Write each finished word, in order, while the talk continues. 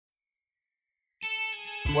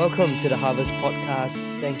Welcome to the Harvest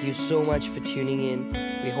Podcast. Thank you so much for tuning in.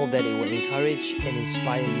 We hope that it will encourage and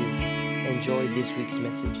inspire you. Enjoy this week's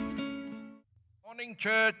message. Morning,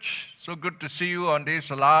 church. So good to see you on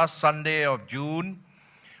this last Sunday of June.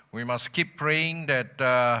 We must keep praying that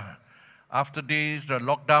after this, the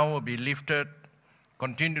lockdown will be lifted.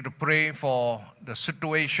 Continue to pray for the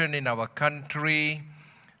situation in our country,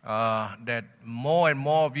 that more and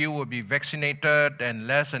more of you will be vaccinated and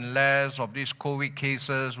less of these COVID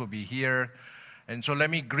cases will be here. And so let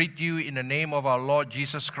me greet you in the name of our Lord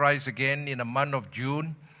Jesus Christ again in the month of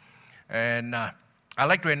June. And I'd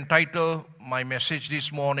like to entitle my message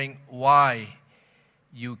this morning, Why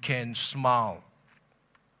You Can Smile,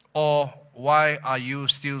 or Why Are You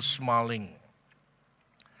Still Smiling?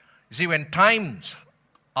 You see, when times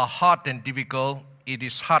are hard and difficult, it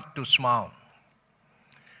is hard to smile.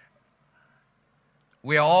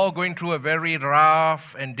 We are all going through a very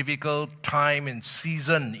rough and difficult time and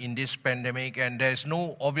season in this pandemic, and there's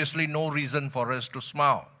obviously no reason for us to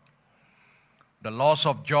smile. The loss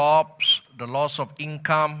of jobs, the loss of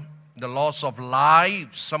income, the loss of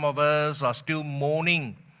lives. Some of us are still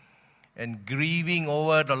mourning and grieving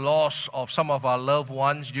over the loss of some of our loved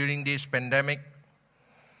ones during this pandemic.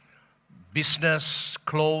 Business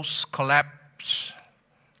closed, collapsed.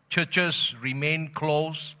 Churches remain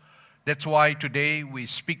closed. That's why today we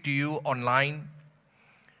speak to you online.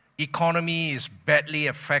 Economy is badly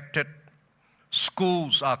affected.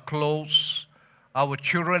 Schools are closed. Our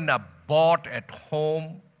children are bored at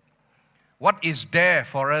home. What is there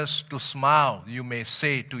for us to smile, you may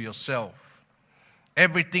say to yourself?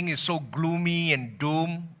 Everything is so gloomy and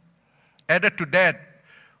doom. Added to that,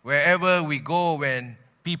 wherever we go, when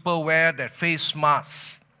people wear that face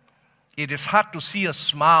mask, it is hard to see a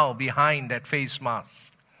smile behind that face mask.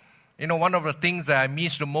 You know, one of the things that I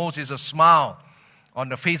miss the most is a smile on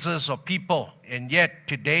the faces of people. And yet,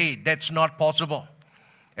 today, that's not possible.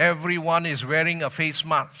 Everyone is wearing a face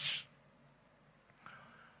mask.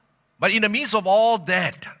 But in the midst of all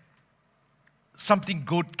that, something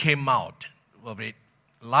good came out of it.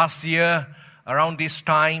 Last year, around this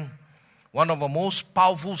time, one of the most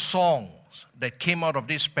powerful songs that came out of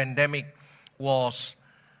this pandemic was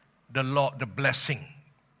the blessing.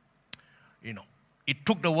 You know, it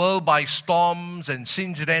took the world by storms, and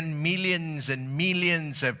since then, millions and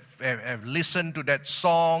millions have listened to that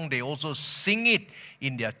song. They also sing it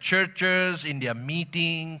in their churches, in their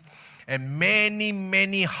meetings, and many,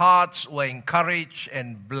 many hearts were encouraged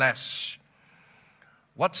and blessed.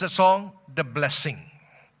 What's the song? The Blessing.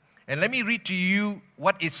 And let me read to you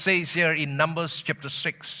what it says here in Numbers chapter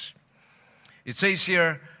 6. It says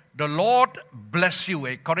here, the Lord bless you,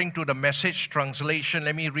 according to the Message translation.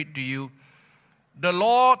 Let me read to you. The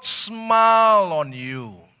Lord smile on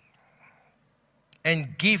you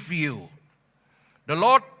and give you. The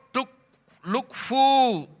Lord look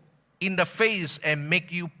full in the face and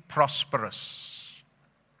make you prosperous.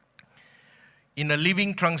 In the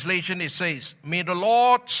Living Translation it says, may the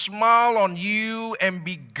Lord smile on you and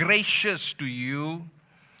be gracious to you.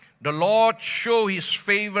 The Lord show His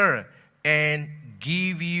favor and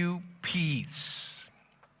give you peace.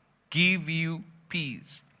 Give you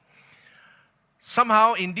peace.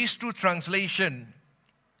 Somehow in these two translations,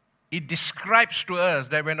 it describes to us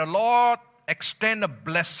that when the Lord extends a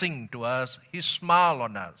blessing to us, He smiles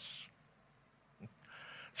on us.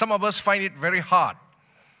 Some of us find it very hard.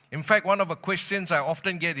 In fact, one of the questions I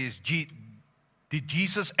often get is, did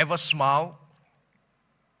Jesus ever smile?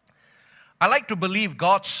 I like to believe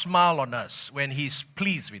God smiles on us when He's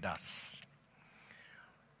pleased with us.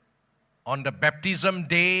 On the baptism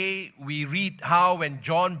day, we read how when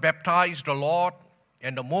John baptized the Lord,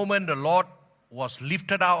 and the moment the Lord was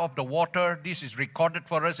lifted out of the water, this is recorded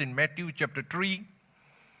for us in Matthew chapter 3,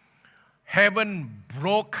 heaven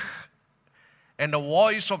broke, and the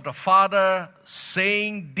voice of the Father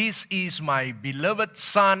saying, this is my beloved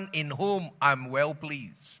Son in whom I am well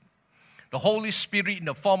pleased. The Holy Spirit in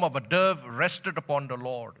the form of a dove rested upon the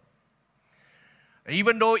Lord.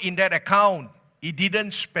 Even though in that account, it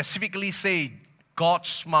didn't specifically say God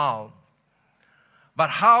smiled. But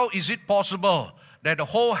how is it possible that the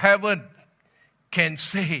whole heaven can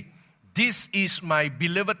say, this is my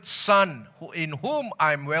beloved Son in whom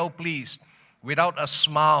I am well pleased, without a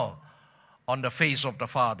smile on the face of the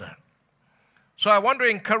Father? So I want to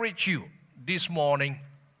encourage you this morning.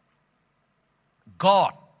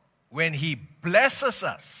 God, when He blesses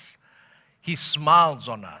us, He smiles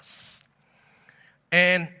on us.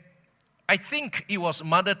 And I think it was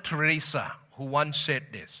Mother Teresa who once said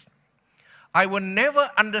this. I will never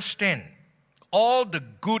understand all the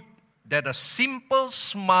good that a simple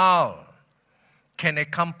smile can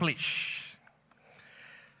accomplish.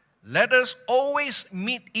 let us always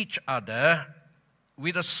meet each other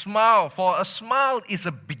with a smile, for a smile is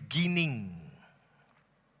a beginning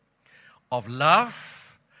of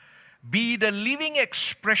love. Be the living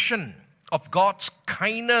expression of God's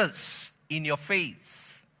kindness in your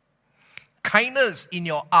face, kindness in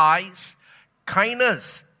your eyes,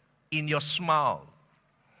 kindness in your smile.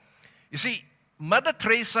 You see, Mother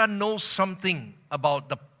Teresa knows something about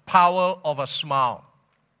the power of a smile.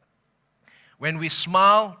 When we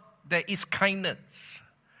smile, there is kindness.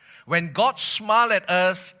 When God smiles at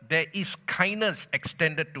us, there is kindness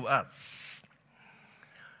extended to us.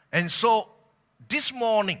 And so, this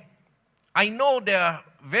morning, I know there are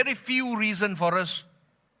very few reasons for us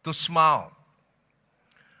to smile.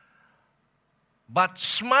 But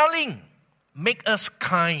smiling makes us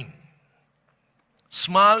kind.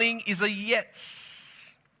 Smiling is a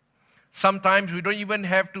yes. Sometimes we don't even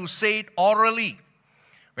have to say it orally.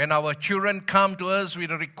 When our children come to us with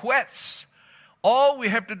a request, all we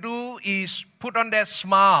have to do is put on that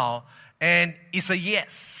smile and it's a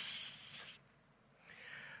yes.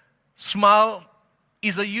 Smile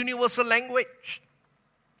is a universal language.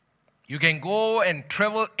 You can go and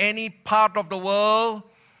travel any part of the world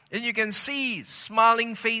and you can see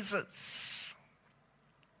smiling faces.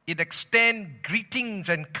 It extends greetings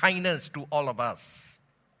and kindness to all of us.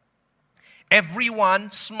 Everyone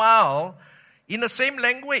smile in the same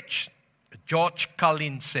language, George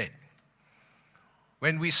Carlin said.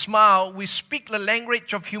 When we smile, we speak the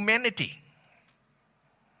language of humanity.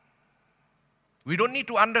 We don't need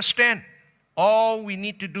to understand. All we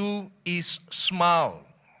need to do is smile.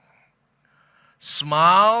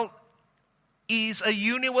 Smile is a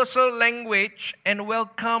universal language and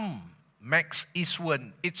welcome, Max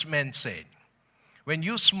Eastman said. When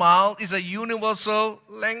you smile, it's a universal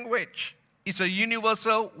language. It's a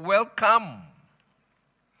universal welcome.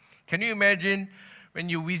 Can you imagine when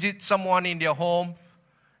you visit someone in their home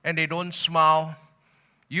and they don't smile?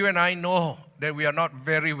 You and I know that we are not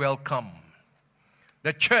very welcome.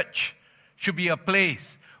 The church should be a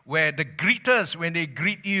place where the greeters, when they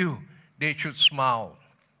greet you, they should smile.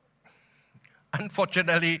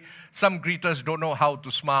 Unfortunately, some greeters don't know how to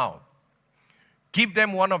smile. Give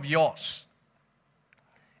them one of yours.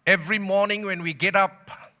 Every morning when we get up,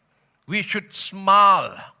 we should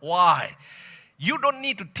smile. Why? You don't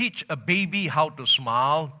need to teach a baby how to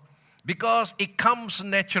smile because it comes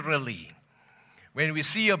naturally. When we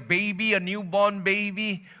see a baby, a newborn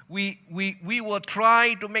baby, we will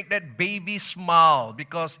try to make that baby smile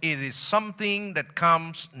because it is something that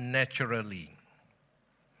comes naturally.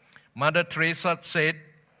 Mother Teresa said,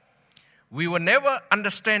 we will never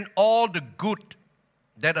understand all the good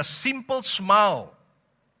that a simple smile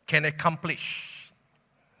can accomplish.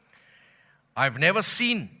 I've never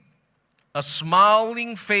seen a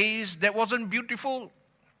smiling face that wasn't beautiful.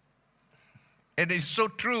 And it's so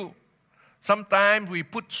true. Sometimes we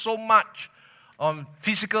put so much on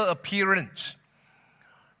physical appearance.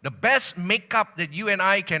 The best makeup that you and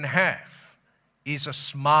I can have is a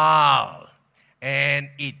smile. And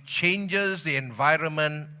it changes the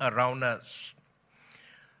environment around us.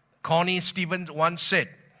 Connie Stevens once said,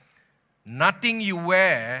 nothing you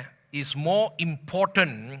wear is more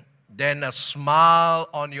important than a smile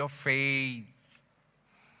on your face.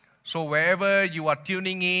 So wherever you are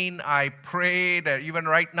tuning in, I pray that even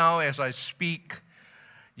right now as I speak,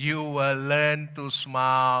 you will learn to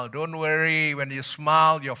smile. Don't worry, when you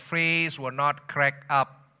smile, your face will not crack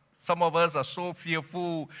up. Some of us are so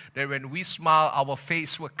fearful that when we smile, our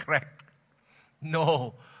face will crack.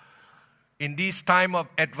 No. In this time of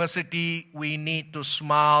adversity, we need to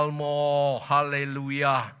smile more.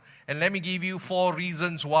 Hallelujah. And let me give you 4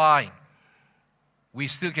 reasons why we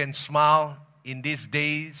still can smile in these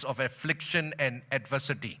days of affliction and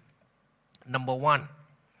adversity. Number 1,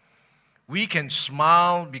 we can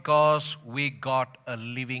smile because we got a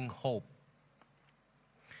living hope.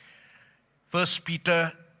 1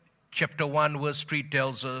 Peter chapter 1 verse 3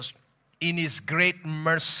 tells us, in His great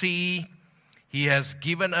mercy, He has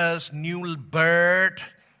given us new birth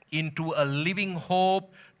into a living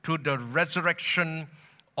hope through the resurrection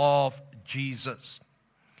of Jesus.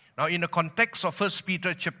 Now, in the context of 1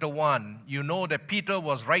 Peter chapter 1, you know that Peter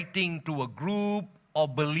was writing to a group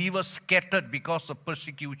of believers scattered because of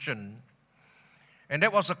persecution. And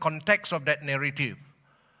that was the context of that narrative.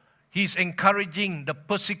 He's encouraging the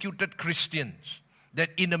persecuted Christians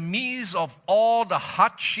that in the midst of all the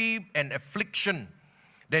hardship and affliction,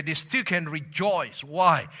 that they still can rejoice.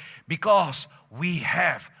 Why? Because we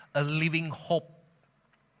have a living hope.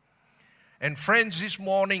 And friends, this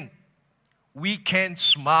morning, we can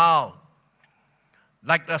smile.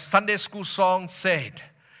 Like the Sunday school song said,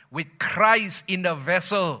 with Christ in the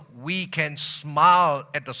vessel, we can smile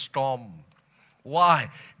at the storm. Why?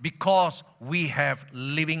 Because we have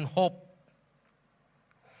living hope.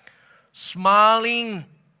 Smiling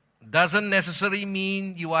doesn't necessarily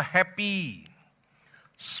mean you are happy.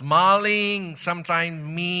 Smiling sometimes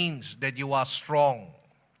means that you are strong.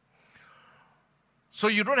 So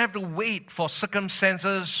you don't have to wait for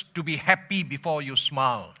circumstances to be happy before you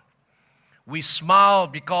smile. We smile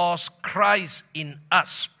because Christ in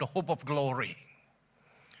us, the hope of glory.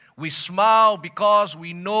 We smile because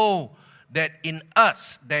we know that in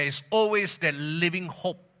us there is always that living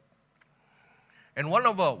hope. And one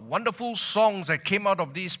of the wonderful songs that came out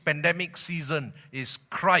of this pandemic season is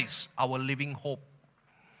Christ, our living hope.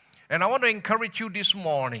 And I want to encourage you this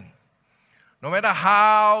morning, no matter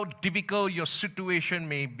how difficult your situation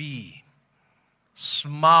may be,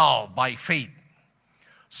 smile by faith.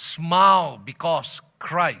 Smile because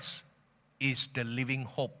Christ is the living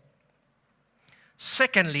hope.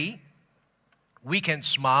 Secondly, we can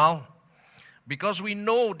smile because we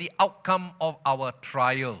know the outcome of our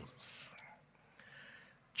trials.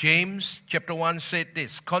 James chapter 1 said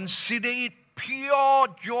this, consider it pure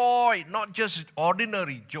joy, not just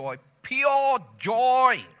ordinary joy, pure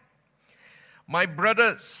joy. My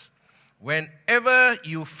brothers, whenever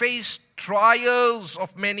you face trials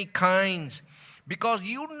of many kinds, because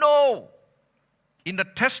you know in the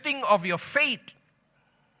testing of your faith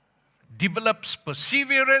develops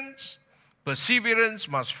perseverance. Perseverance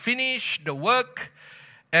must finish the work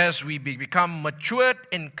as we become matured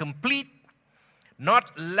and complete,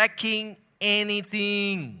 not lacking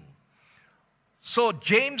anything. So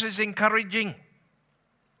James is encouraging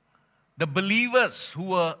the believers who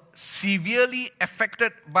were severely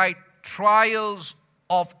affected by trials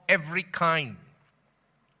of every kind.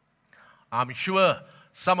 I'm sure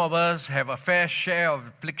some of us have a fair share of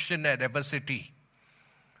affliction and adversity.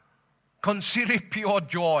 Consider it pure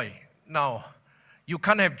joy. Now, you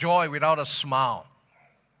can't have joy without a smile.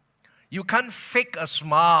 You can't fake a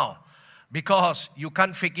smile because you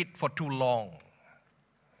can't fake it for too long.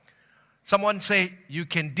 Someone say you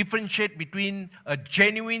can differentiate between a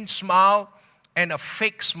genuine smile and a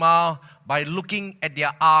fake smile by looking at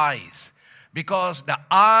their eyes, because the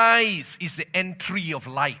eyes is the entry of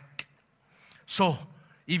light. So,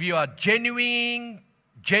 if you are genuine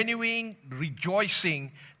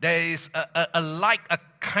rejoicing, there is a light, a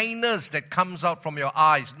kindness that comes out from your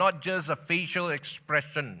eyes, not just a facial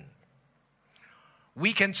expression.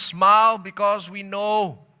 We can smile because we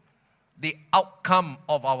know the outcome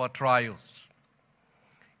of our trials.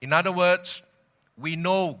 In other words, we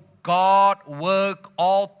know God work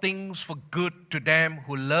all things for good to them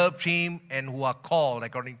who love Him and who are called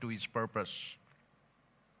according to His purpose.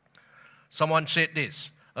 Someone said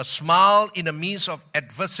this, a smile in the midst of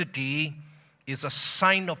adversity is a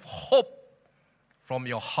sign of hope from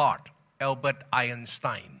your heart. Albert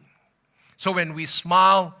Einstein. So when we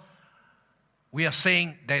smile, we are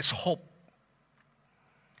saying there's hope.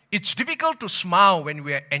 It's difficult to smile when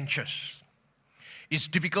we are anxious. It's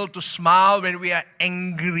difficult to smile when we are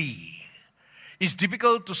angry. It's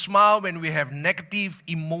difficult to smile when we have negative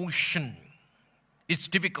emotion. It's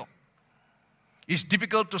difficult. It's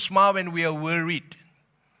difficult to smile when we are worried.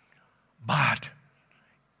 But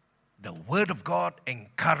the Word of God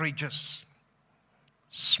encourages.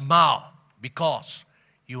 Smile because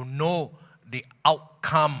you know the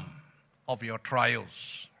outcome of your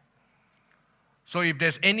trials. So if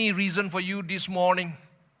there's any reason for you this morning,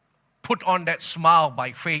 put on that smile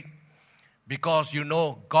by faith, because you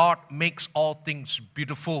know God makes all things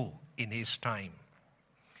beautiful in His time.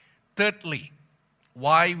 Thirdly,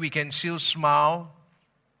 why we can still smile?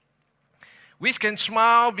 We can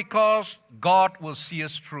smile because God will see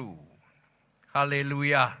us through.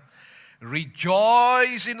 Hallelujah.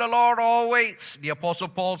 Rejoice in the Lord always. The Apostle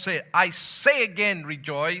Paul said, I say again,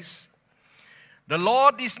 rejoice. The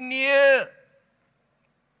Lord is near.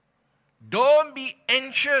 Don't be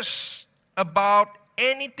anxious about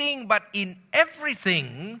anything, but in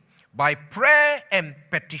everything, by prayer and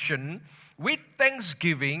petition, with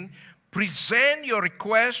thanksgiving, present your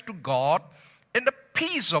request to God, and the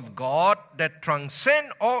peace of God that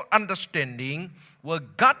transcends all understanding will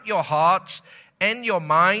guard your hearts and your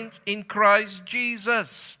minds in Christ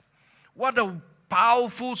Jesus. What a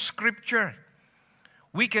powerful scripture.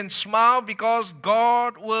 We can smile because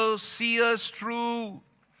God will see us through.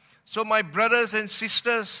 So my brothers and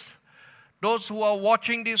sisters, those who are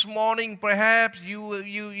watching this morning, perhaps you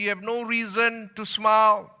have no reason to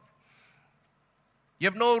smile. You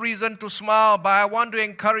have no reason to smile, but I want to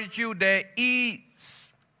encourage you, there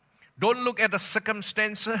is. Don't look at the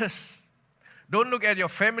circumstances. Don't look at your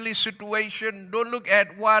family situation. Don't look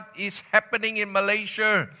at what is happening in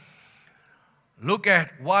Malaysia. Look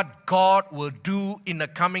at what God will do in the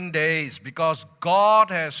coming days, because God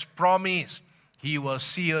has promised He will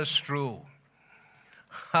see us through.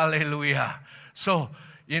 Hallelujah. So,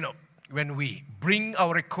 when we bring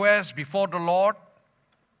our requests before the Lord,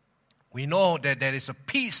 we know that there is a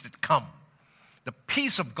peace that comes. The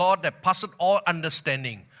peace of God that passeth all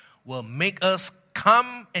understanding will make us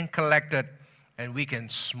calm and collected, and we can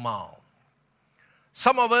smile.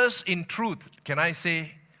 Some of us, in truth, can I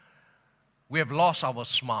say, we have lost our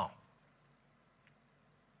smile.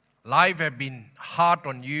 Life has been hard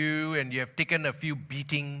on you, and you have taken a few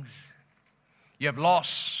beatings. You have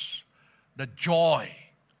lost the joy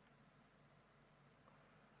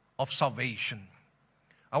of salvation.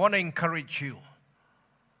 I want to encourage you.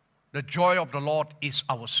 The joy of the Lord is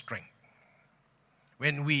our strength.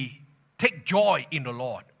 When we take joy in the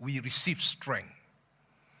Lord, we receive strength.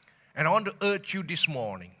 And I want to urge you this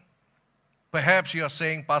morning. Perhaps you are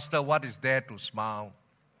saying, Pastor, what is there to smile?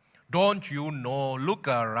 Don't you know? Look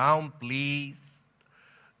around, please.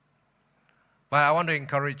 But I want to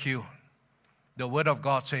encourage you. The Word of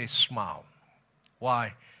God says smile.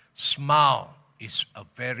 Why? Smile is a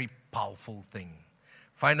very powerful thing.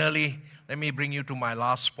 Finally, let me bring you to my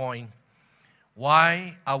last point.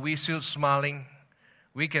 Why are we still smiling?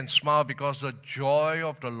 We can smile because the joy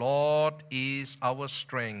of the Lord is our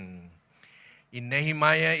strength. In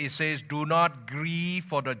Nehemiah, it says, do not grieve,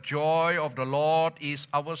 for the joy of the Lord is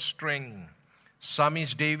our strength.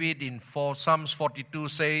 Psalmist David in Psalms 42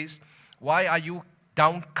 says, why are you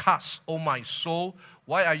downcast, O my soul?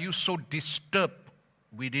 Why are you so disturbed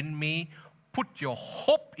within me? Put your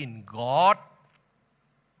hope in God.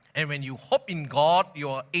 And when you hope in God, you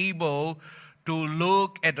are able to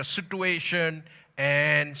look at the situation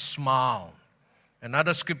and smile.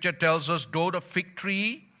 Another scripture tells us, though the fig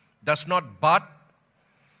tree does not bud,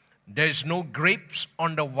 there is no grapes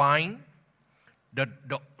on the vine,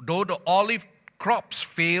 though the olive crops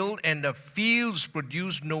fail and the fields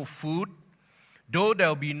produce no food, though there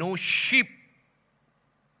will be no sheep,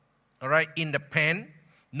 in the pen,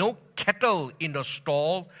 no cattle in the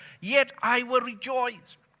stall, yet I will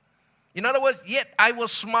rejoice. In other words, yet I will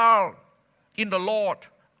smile in the Lord.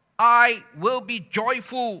 I will be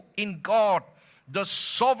joyful in God. The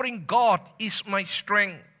sovereign God is my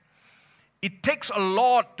strength. It takes a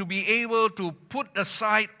lot to be able to put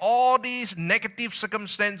aside all these negative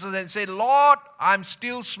circumstances and say, Lord, I'm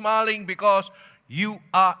still smiling because you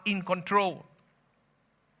are in control.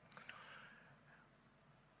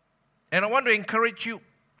 And I want to encourage you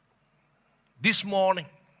this morning.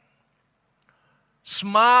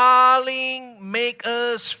 Smiling make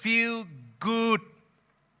us feel good.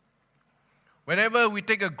 Whenever we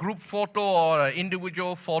take a group photo or an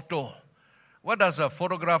individual photo, what does a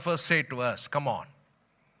photographer say to us? Come on,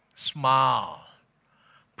 smile.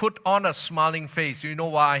 Put on a smiling face. You know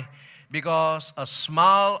why? Because a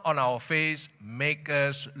smile on our face makes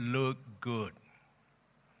us look good.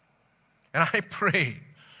 And I pray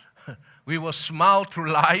we will smile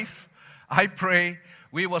through life. I pray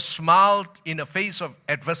we will smile in the face of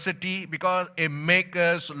adversity because it makes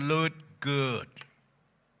us look good.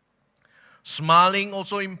 Smiling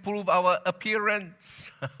also improves our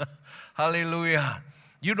appearance. Hallelujah.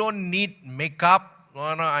 You don't need makeup. No,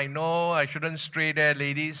 I know I shouldn't stray there,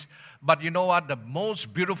 ladies. But you know what? The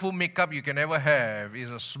most beautiful makeup you can ever have is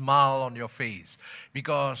a smile on your face.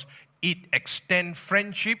 Because it extends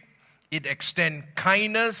friendship, it extends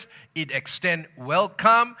kindness, it extends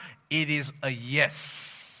welcome. It is a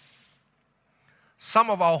yes. Some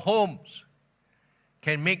of our homes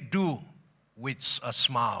can make do with a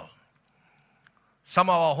smile. Some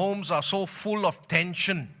of our homes are so full of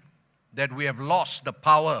tension that we have lost the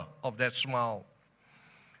power of that smile.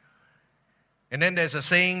 And then there's a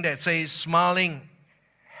saying that says, smiling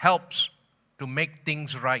helps to make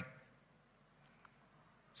things right.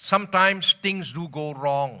 Sometimes things do go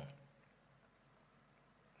wrong.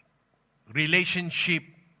 Relationship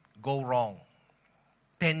go wrong.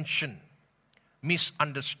 Tension,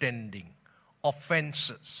 misunderstanding,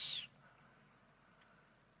 offenses.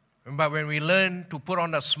 But when we learn to put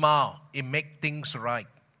on a smile, it makes things right.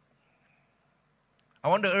 I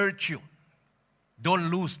want to urge you,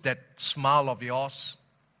 don't lose that smile of yours.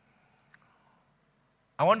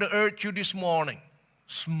 I want to urge you this morning,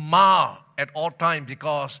 smile at all times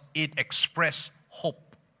because it expresses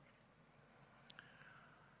hope.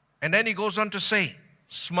 And then he goes on to say,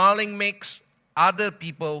 smiling makes other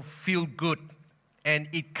people feel good and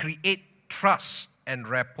it creates trust and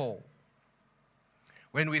rapport.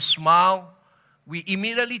 When we smile, we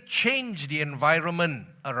immediately change the environment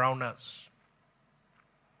around us.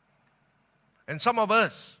 And some of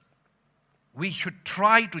us, we should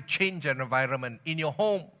try to change an environment in your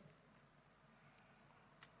home.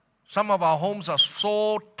 Some of our homes are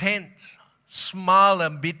so tense. Smile a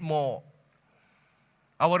bit more.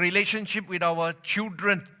 Our relationship with our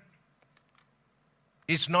children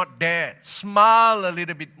is not there. Smile a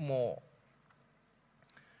little bit more.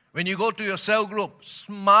 When you go to your cell group,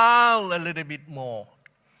 smile a little bit more.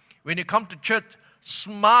 When you come to church,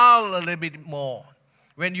 smile a little bit more.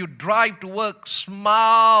 When you drive to work,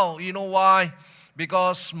 smile. You know why?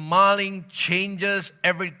 Because smiling changes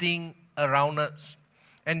everything around us.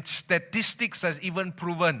 And statistics has even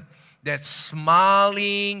proven that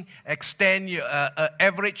smiling extends your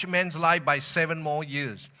average man's life by 7 more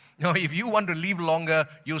years. Now, if you want to live longer,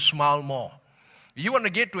 you smile more. If you want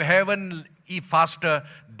to get to heaven faster,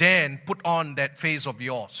 then put on that face of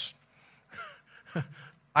yours.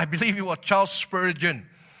 I believe it was Charles Spurgeon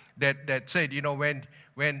that said,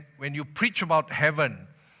 when you preach about heaven,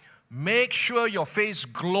 make sure your face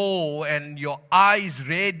glow and your eyes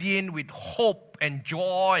radiant with hope and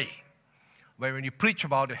joy. But when you preach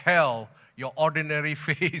about hell, your ordinary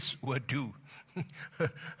face will do.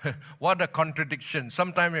 What a contradiction.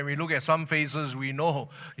 Sometimes when we look at some faces, we know,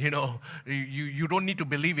 you don't need to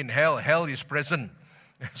believe in hell. Hell is present.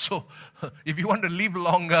 So if you want to live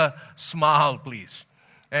longer, smile, please.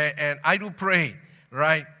 And I do pray,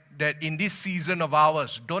 right, that in this season of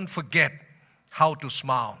ours, don't forget how to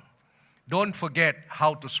smile. Don't forget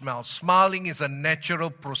how to smile. Smiling is a natural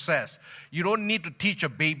process. You don't need to teach a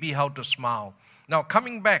baby how to smile. Now,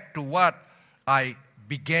 coming back to what I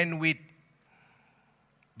began with,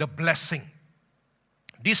 the blessing.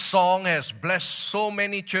 This song has blessed so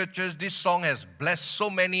many churches. This song has blessed so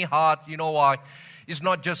many hearts. You know why? It's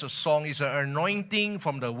not just a song. It's an anointing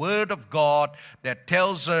from the Word of God that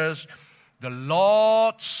tells us the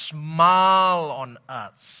Lord smile on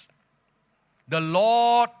us. The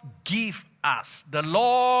Lord give us. The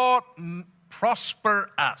Lord prosper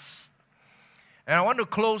us. And I want to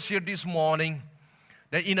close here this morning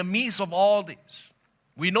that in the midst of all this,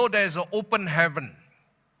 we know there is an open heaven.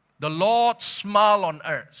 The Lord smile on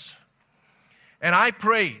us. And I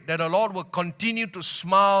pray that the Lord will continue to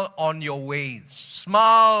smile on your ways,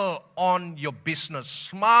 smile on your business,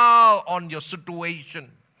 smile on your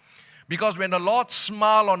situation. Because when the Lord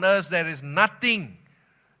smile on us, there is nothing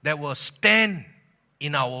that will stand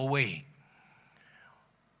in our way.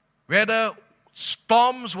 Whether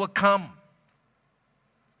storms will come,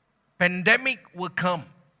 pandemic will come,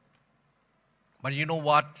 but you know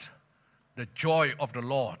what? The joy of the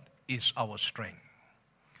Lord is our strength.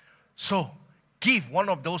 So, give one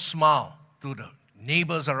of those smiles to the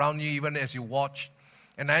neighbors around you, even as you watch.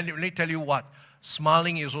 And let me tell you what,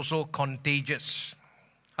 smiling is also contagious.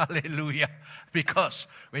 Hallelujah. Because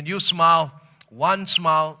when you smile, one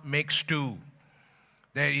smile makes two.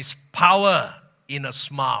 There is power in a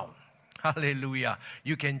smile. Hallelujah.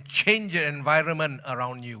 You can change the environment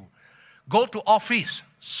around you. Go to office,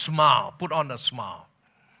 smile. Put on a smile.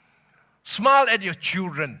 Smile at your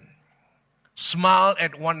children. Smile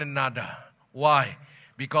at one another. Why?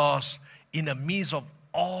 Because in the midst of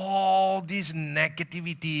all this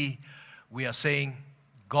negativity, we are saying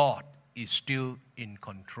God is still in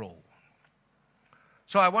control.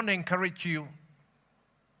 So I want to encourage you.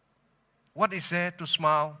 What is there to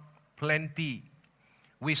smile? Plenty.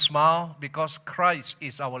 We smile because Christ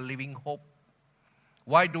is our living hope.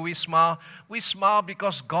 Why do we smile? We smile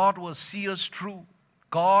because God will see us through.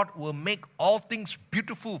 God will make all things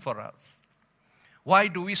beautiful for us. Why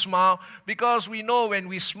do we smile? Because we know when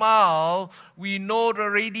we smile, we know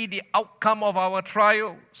already the outcome of our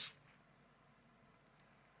trials.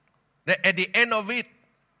 That at the end of it,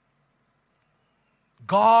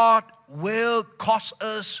 God will cause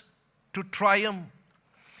us to triumph.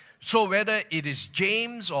 So whether it is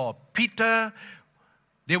James or Peter,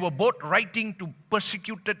 they were both writing to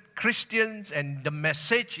persecuted Christians, and the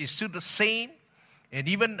message is still the same. And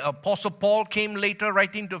even Apostle Paul came later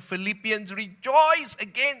writing to Philippians, rejoice.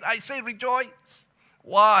 Again, I say rejoice.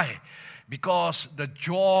 Why? Because the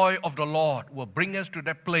joy of the Lord will bring us to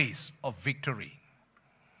that place of victory.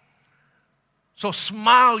 So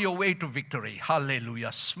smile your way to victory.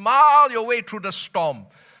 Hallelujah. Smile your way through the storm.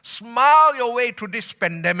 Smile your way through this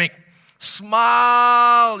pandemic.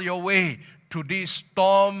 Smile your way through this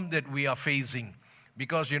storm that we are facing.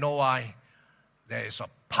 Because you know why? There is a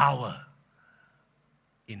power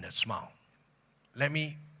in a smile. Let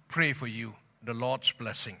me pray for you, the Lord's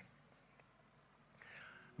blessing.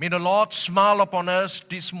 May the Lord smile upon us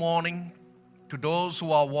this morning, to those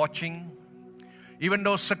who are watching. Even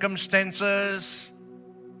though circumstances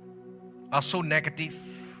are so negative,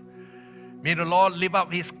 May the Lord lift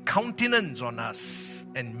up His countenance on us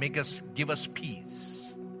and give us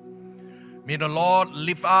peace. May the Lord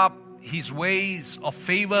lift up His ways of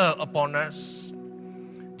favor upon us,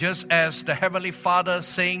 just as the Heavenly Father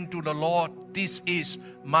saying to the Lord, "This is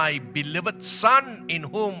my beloved Son in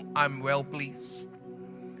whom I'm well pleased."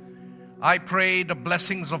 I pray the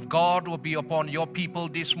blessings of God will be upon your people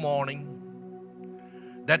this morning,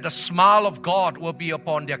 that the smile of God will be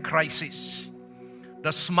upon their crisis.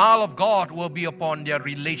 The smile of God will be upon their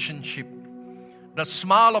relationship. The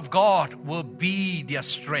smile of God will be their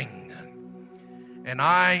strength. And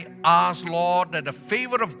I ask, Lord, that the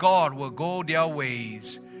favor of God will go their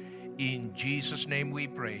ways. In Jesus' name we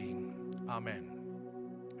pray. Amen.